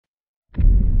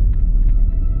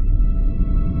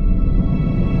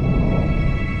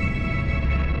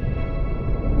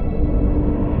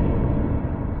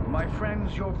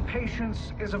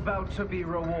patience is about to be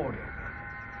rewarded.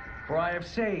 For I have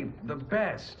saved the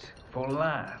best for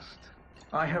last.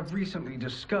 I have recently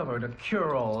discovered a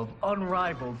cure-all of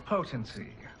unrivaled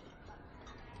potency.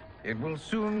 It will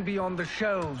soon be on the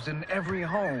shelves in every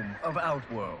home of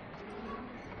Outworld.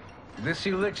 This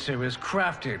elixir is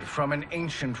crafted from an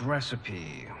ancient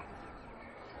recipe.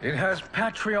 It has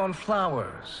Patreon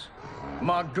flowers,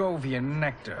 Margovian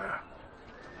nectar,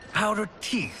 powdered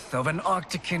teeth of an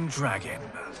Arctican dragon.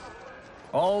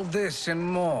 All this and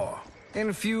more,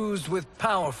 infused with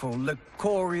powerful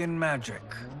Lycorian magic.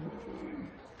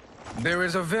 There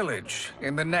is a village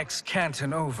in the next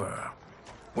canton over,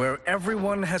 where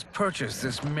everyone has purchased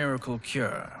this miracle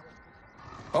cure.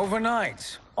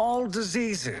 Overnight, all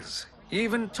diseases,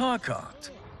 even Tarkat,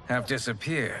 have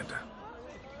disappeared.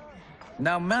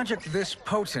 Now, magic this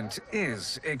potent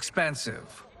is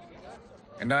expensive.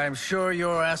 And I am sure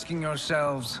you're asking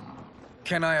yourselves,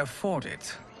 can I afford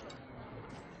it?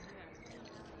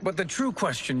 But the true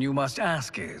question you must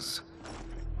ask is,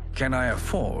 can I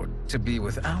afford to be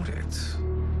without it?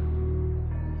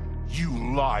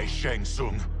 You lie, Shang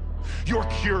Tsung. Your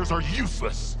cures are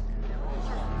useless.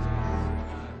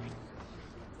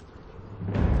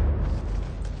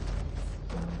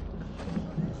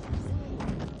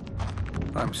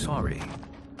 I'm sorry.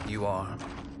 You are?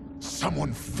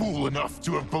 Someone fool enough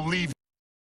to have believed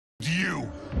you.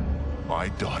 My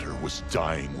daughter was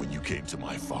dying when you came to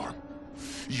my farm.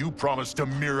 You promised a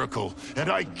miracle, and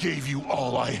I gave you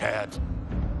all I had.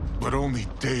 But only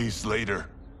days later,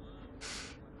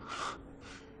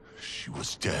 she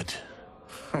was dead.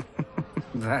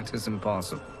 That is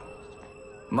impossible.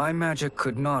 My magic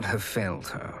could not have failed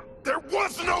her. There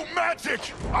was no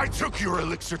magic! I took your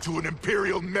elixir to an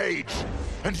Imperial mage,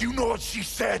 and you know what she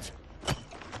said?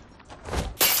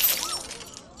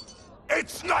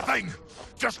 It's nothing!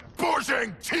 Just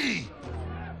bourgeois tea!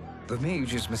 The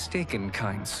mage is mistaken,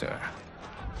 kind sir.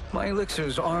 My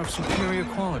elixirs are of superior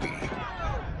quality.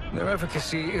 Their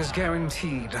efficacy is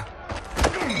guaranteed.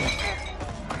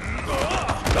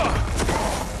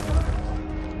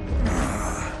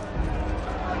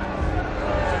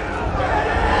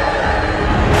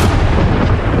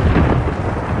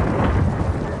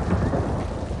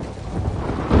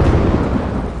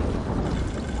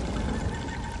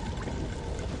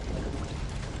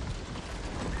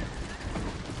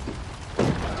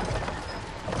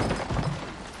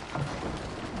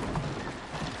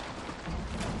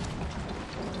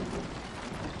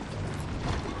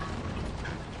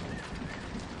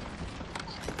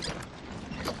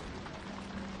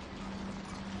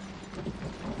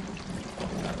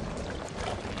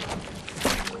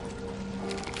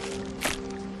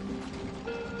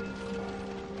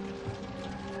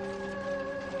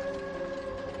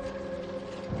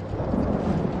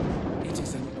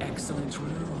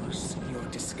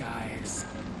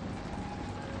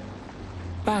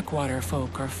 Backwater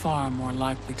folk are far more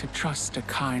likely to trust a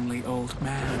kindly old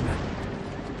man.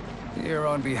 Here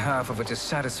on behalf of a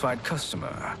dissatisfied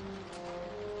customer.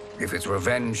 If it's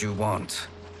revenge you want,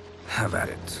 have at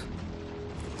it.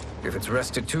 If it's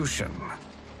restitution,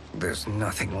 there's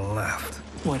nothing left.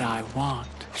 What I want,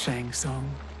 Shang Tsung,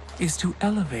 is to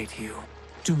elevate you,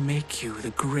 to make you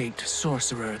the great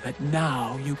sorcerer that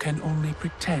now you can only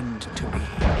pretend to be.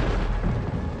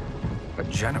 A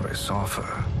generous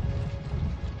offer.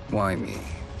 Why me?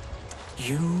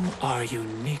 You are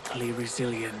uniquely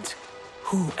resilient.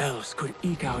 Who else could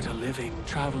eke out a living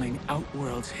traveling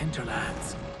Outworld's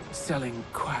hinterlands, selling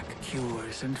quack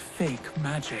cures and fake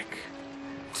magic?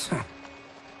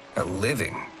 A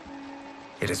living?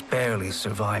 It is barely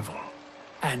survival.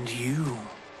 And you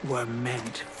were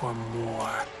meant for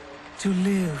more. To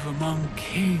live among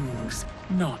kings,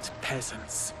 not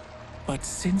peasants. But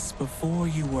since before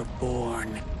you were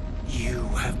born, you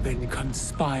have been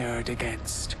conspired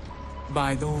against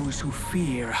by those who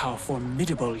fear how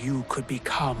formidable you could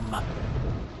become.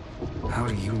 How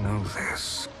do you know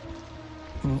this?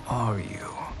 Who are you?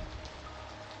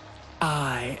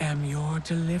 I am your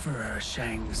deliverer,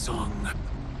 Shang Tsung.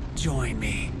 Join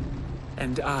me,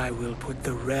 and I will put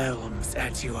the realms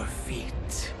at your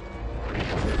feet.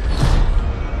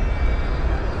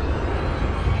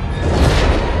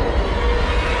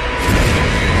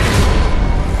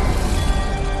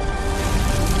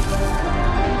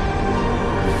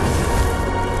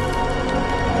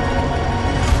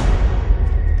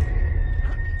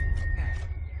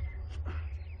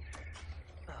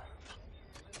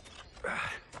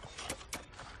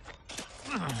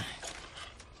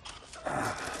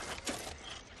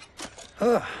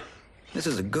 This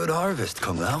is a good harvest,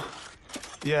 Kombat.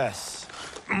 Yes.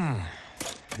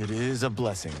 It is a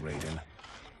blessing, Raiden.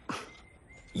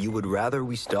 You would rather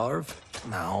we starve?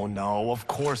 No, of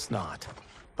course not.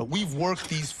 But we've worked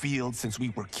these fields since we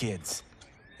were kids.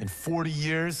 In 40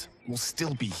 years, we'll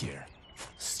still be here.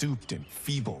 Stooped and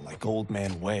feeble like Old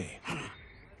Man Way.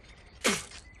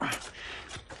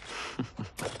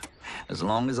 As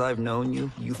long as I've known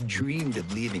you, you've dreamed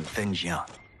of leaving things young.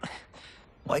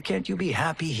 Why can't you be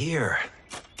happy here?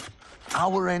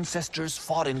 Our ancestors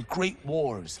fought in great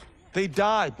wars. They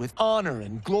died with honor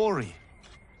and glory.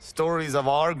 Stories of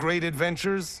our great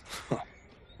adventures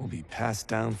will be passed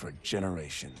down for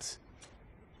generations.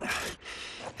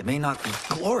 It may not be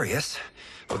glorious,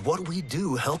 but what we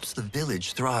do helps the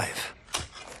village thrive.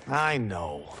 I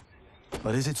know.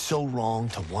 But is it so wrong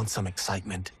to want some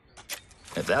excitement?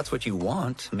 If that's what you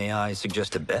want, may I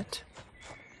suggest a bet?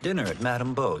 Dinner at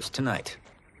Madame Beau's tonight.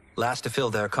 Last to fill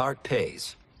their cart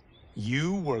pays.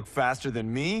 You work faster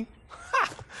than me?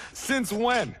 Ha! Since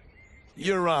when?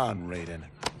 You're on, Raiden.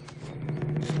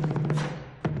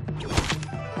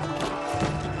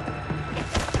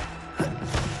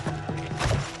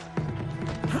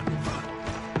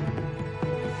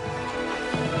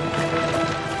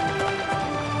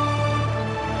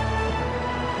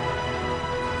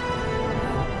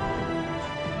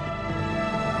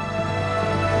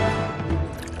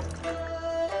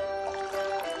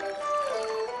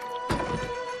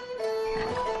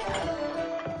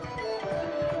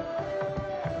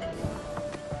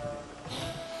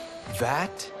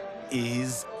 That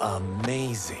is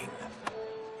amazing.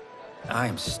 I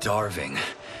am starving.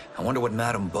 I wonder what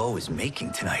Madame Beau is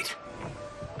making tonight.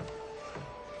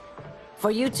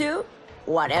 For you two,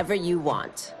 whatever you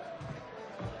want.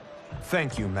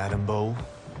 Thank you, Madame Beau.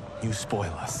 You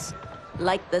spoil us.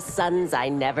 Like the sons I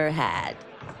never had.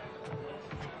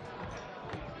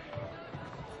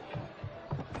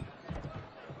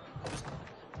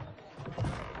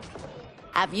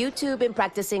 Have you two been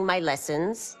practicing my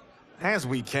lessons? As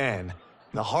we can.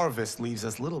 The harvest leaves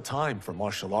us little time for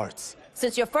martial arts.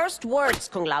 Since your first words,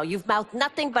 Kung Lao, you've mouthed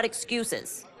nothing but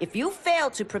excuses. If you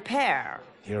fail to prepare...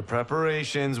 Your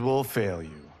preparations will fail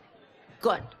you.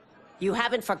 Good. You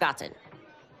haven't forgotten.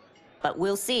 But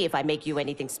we'll see if I make you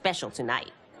anything special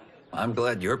tonight. I'm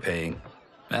glad you're paying.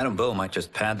 Madame Beau might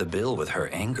just pad the bill with her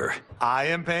anger. I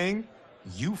am paying?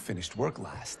 You finished work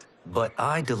last. But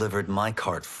I delivered my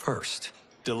cart first.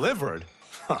 Delivered?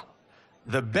 Huh.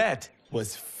 The bet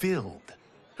was filled.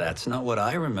 That's not what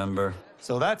I remember.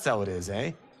 So that's how it is,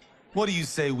 eh? What do you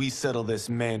say we settle this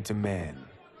man to man?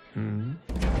 Hmm?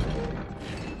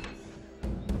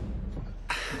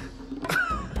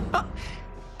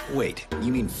 Wait,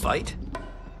 you mean fight?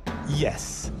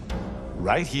 Yes.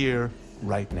 Right here,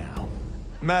 right now.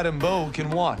 Madame Beau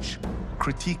can watch,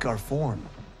 critique our form.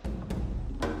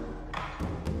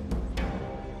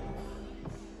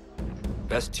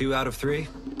 Best 2 out of 3?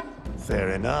 Fair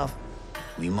enough.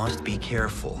 We must be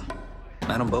careful.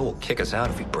 Madame Beau will kick us out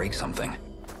if we break something.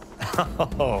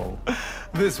 Oh,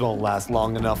 this won't last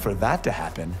long enough for that to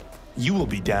happen. You will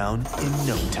be down in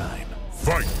no time.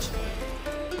 Fight!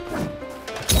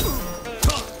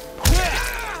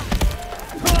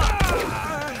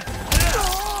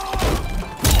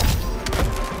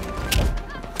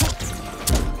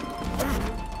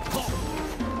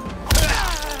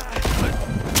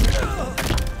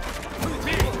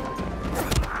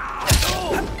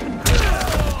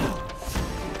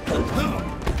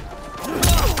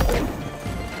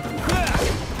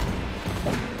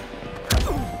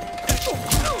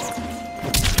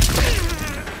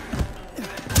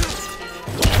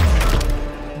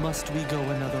 Must we go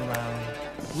another round?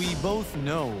 We both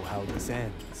know how this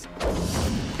ends.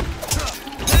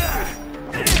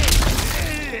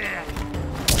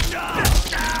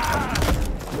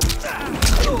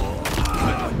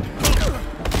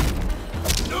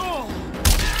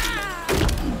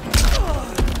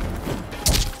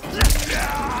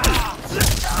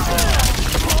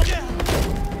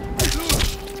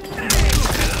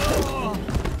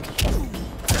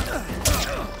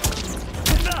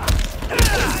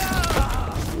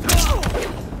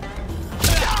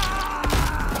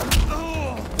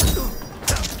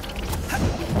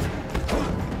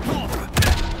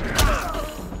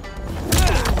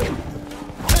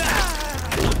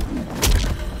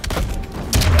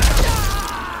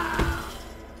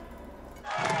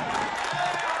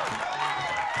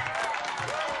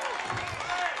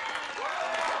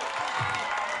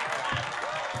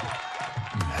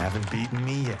 Haven't beaten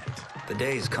me yet. The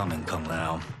day's coming, Kung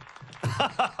Lao.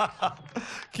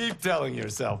 Keep telling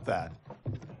yourself that.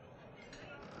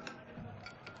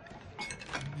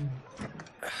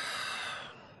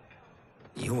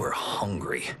 You were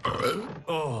hungry.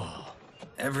 Oh.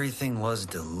 Everything was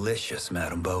delicious,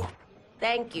 Madame Beau.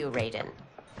 Thank you, Raiden.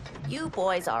 You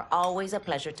boys are always a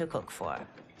pleasure to cook for.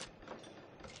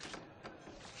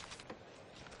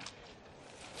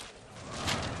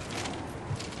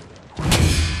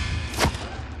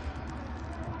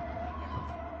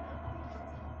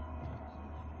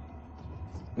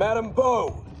 Madam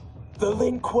Bo, the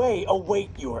Lin Kuei await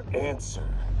your answer.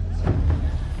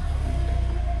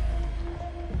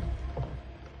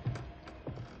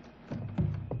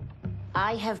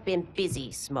 I have been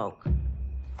busy, Smoke.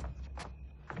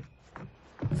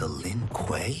 The Lin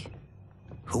Kuei?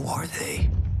 Who are they?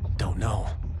 Don't know,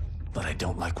 but I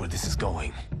don't like where this is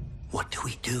going. What do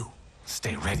we do?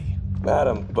 Stay ready.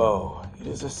 Madam Bo, it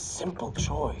is a simple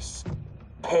choice.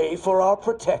 Pay for our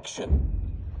protection,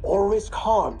 or risk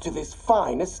harm to this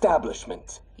fine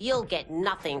establishment. You'll get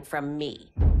nothing from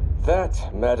me.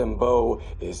 That, Madam Bo,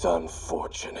 is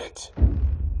unfortunate.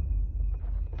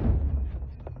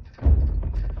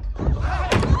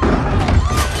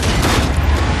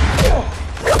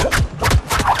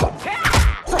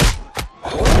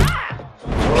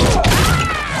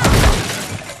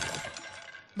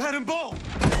 Madam Bo!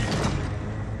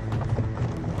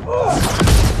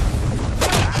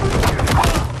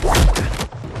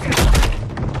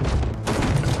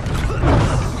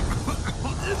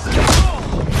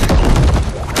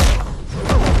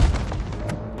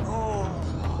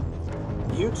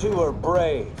 You two are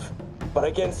brave, but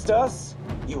against us,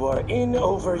 you are in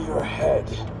over your head.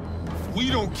 We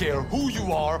don't care who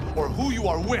you are or who you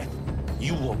are with.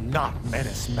 You will not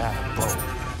menace Madam Bo.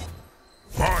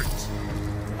 Fight!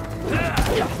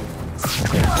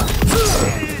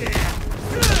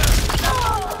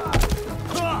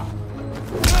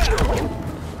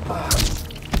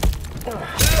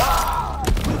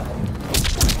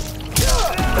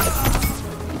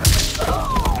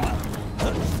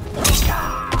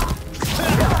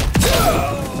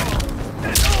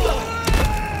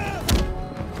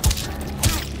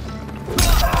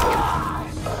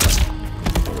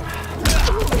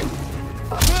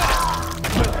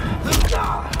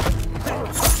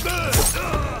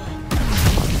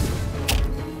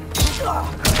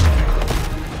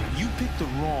 You picked the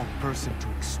wrong person to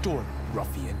extort,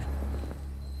 ruffian.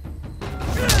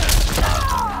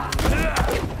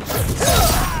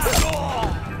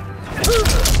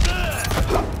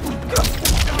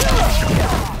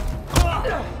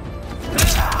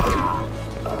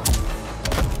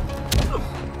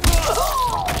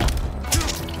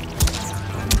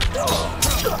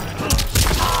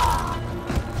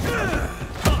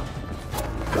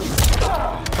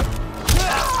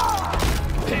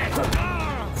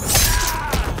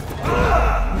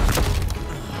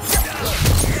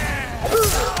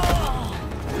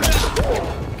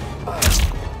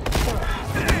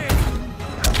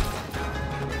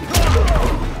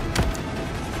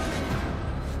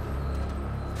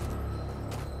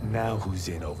 Now who's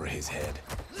in over his head?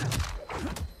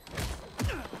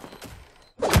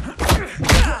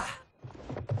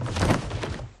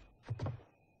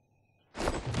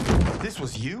 This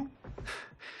was you?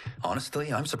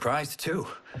 Honestly, I'm surprised too.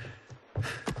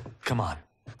 Come on,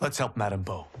 let's help Madam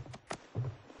Bo.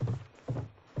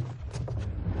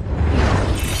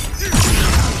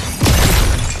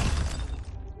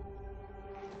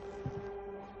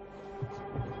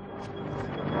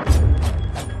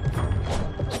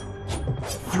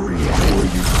 Free where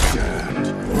you stand.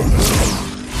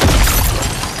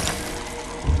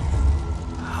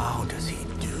 How does he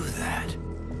do that?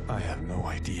 I have no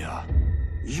idea.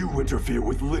 You interfere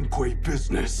with Lin Kuei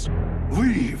business.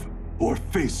 Leave, or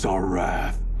face our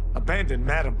wrath. Abandon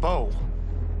Madam Bo?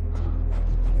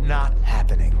 Not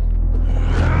happening.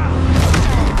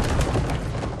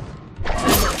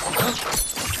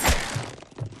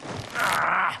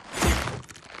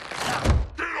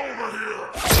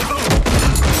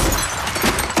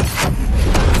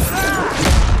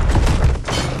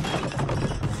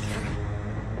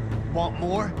 Want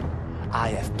more? I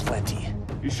have plenty.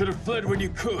 You should have fled when you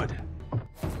could.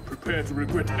 Prepare to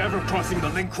regret ever crossing the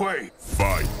Lin Kuei.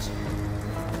 Fight!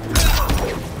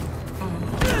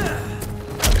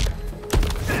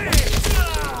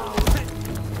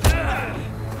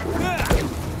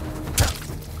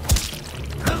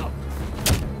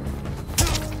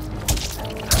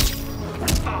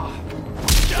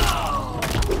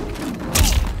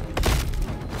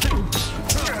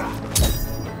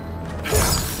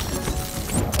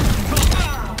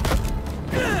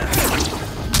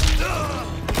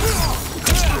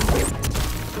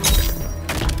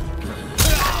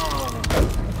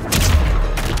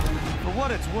 For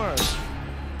what it's worth,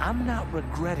 I'm not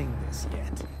regretting this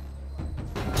yet.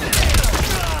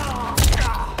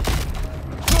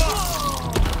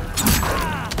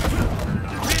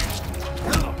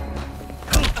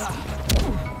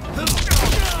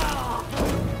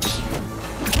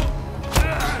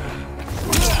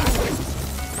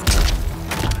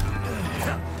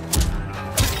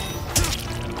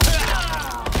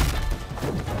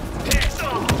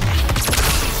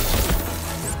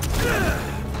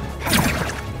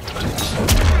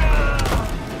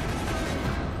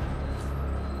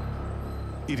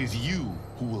 It is you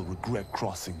who will regret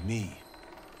crossing me.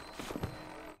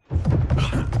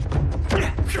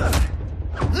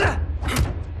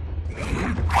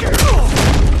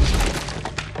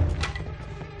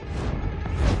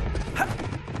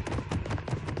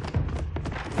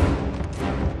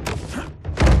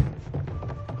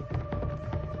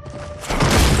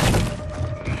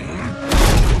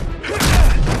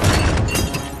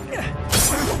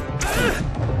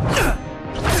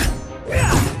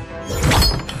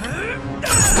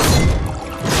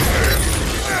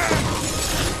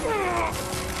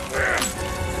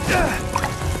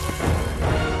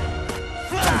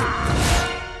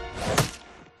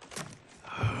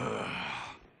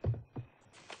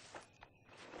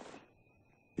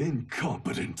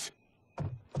 Incompetent.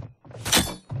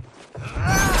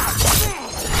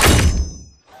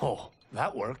 Oh,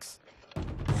 that works.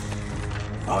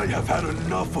 I have had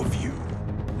enough of you.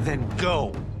 Then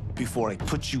go, before I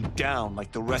put you down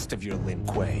like the rest of your Lin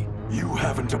Kuei. You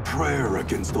haven't a prayer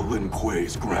against the Lin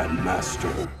Kuei's Grand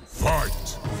Master.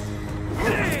 Fight!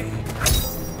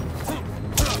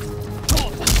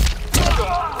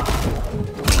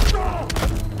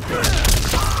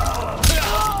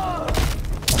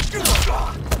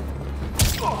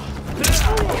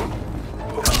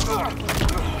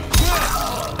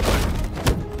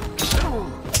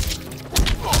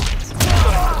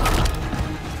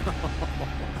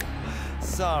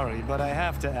 Sorry, but I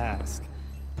have to ask.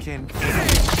 Can...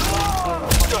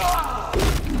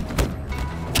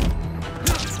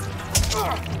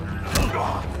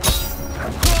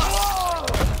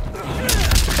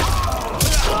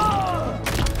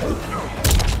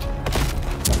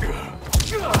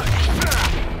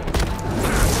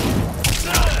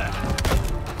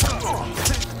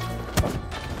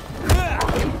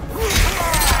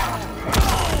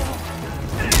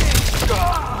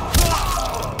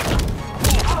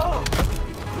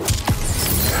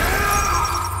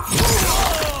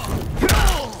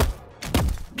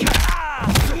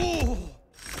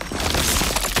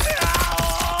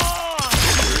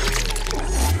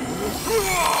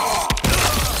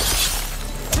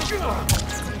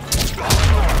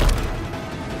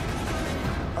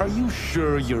 Are you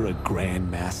sure you're a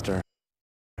Grandmaster?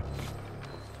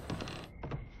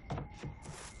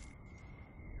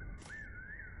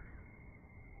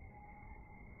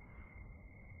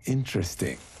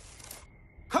 Interesting.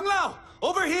 Kung Lao!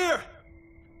 Over here!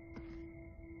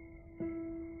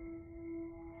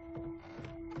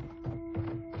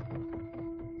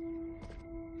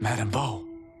 Madame Bo.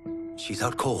 She's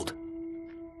out cold.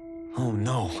 Oh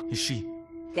no, is she...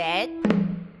 Dead?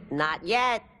 Not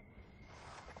yet.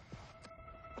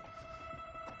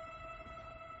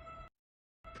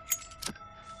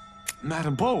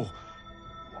 Madame Bo,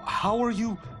 how are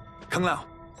you... Kung Lao.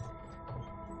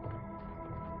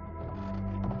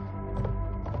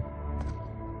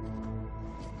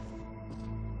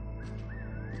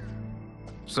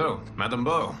 So, Madame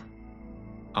Bo,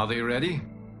 are they ready?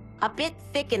 A bit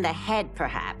thick in the head,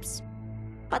 perhaps.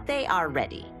 But they are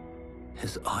ready.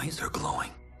 His eyes are glowing.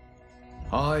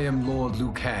 I am Lord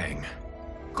Liu Kang,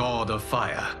 God of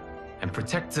Fire and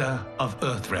Protector of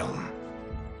Earthrealm.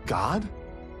 God?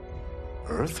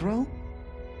 Earthrealm?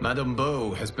 Madame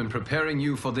Bo has been preparing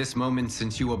you for this moment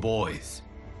since you were boys.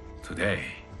 Today,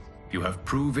 you have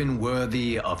proven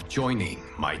worthy of joining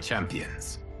my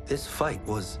champions. This fight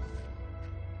was...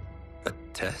 a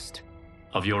test?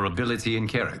 Of your ability and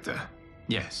character,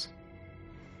 yes.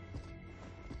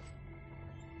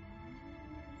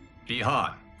 遗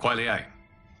憾，快恋爱。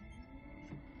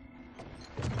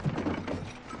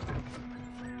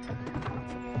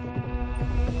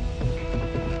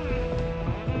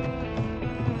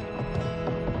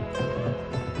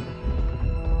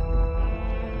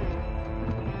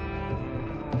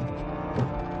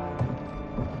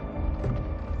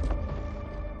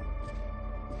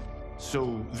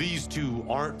So these two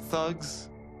aren't thugs?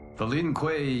 The Lin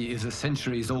Kuei is a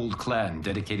centuries-old clan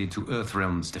dedicated to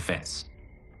Earthrealm's defense.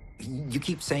 You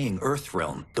keep saying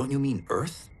Earthrealm. Don't you mean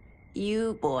Earth?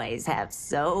 You boys have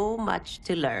so much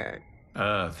to learn.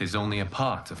 Earth is only a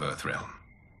part of Earthrealm.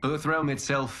 Earthrealm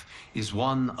itself is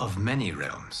one of many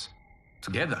realms.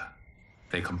 Together,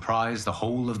 they comprise the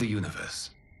whole of the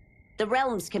universe. The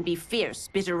realms can be fierce,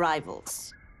 bitter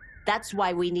rivals. That's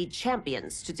why we need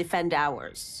champions to defend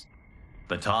ours.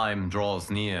 The time draws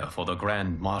near for the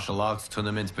grand martial arts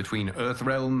tournament between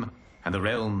Earthrealm and the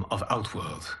realm of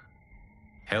Outworld.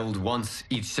 Held once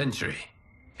each century,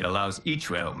 it allows each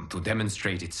realm to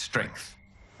demonstrate its strength.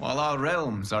 While our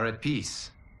realms are at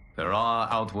peace, there are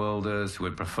Outworlders who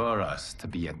would prefer us to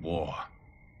be at war.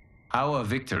 Our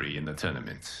victory in the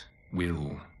tournament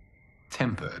will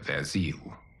temper their zeal.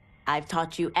 I've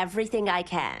taught you everything I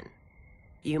can.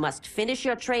 You must finish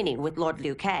your training with Lord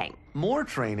Liu Kang. More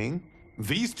training?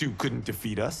 These two couldn't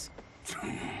defeat us.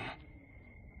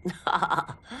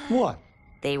 What?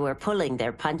 They were pulling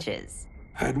their punches.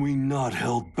 Had we not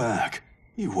held back,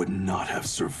 you would not have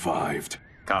survived.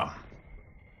 Come.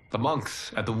 The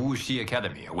monks at the Wuxi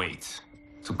Academy await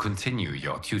to continue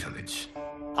your tutelage.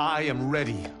 I am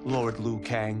ready, Lord Liu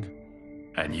Kang.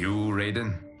 And you,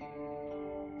 Raiden?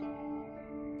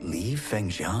 Leave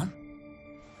Fengjian?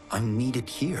 I'm needed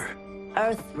here.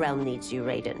 Earthrealm needs you,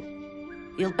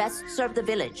 Raiden. You'll best serve the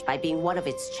village by being one of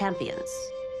its champions.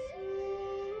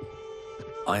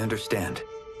 I understand.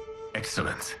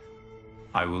 Excellent.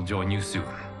 I will join you soon.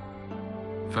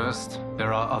 First,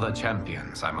 there are other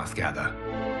champions I must gather.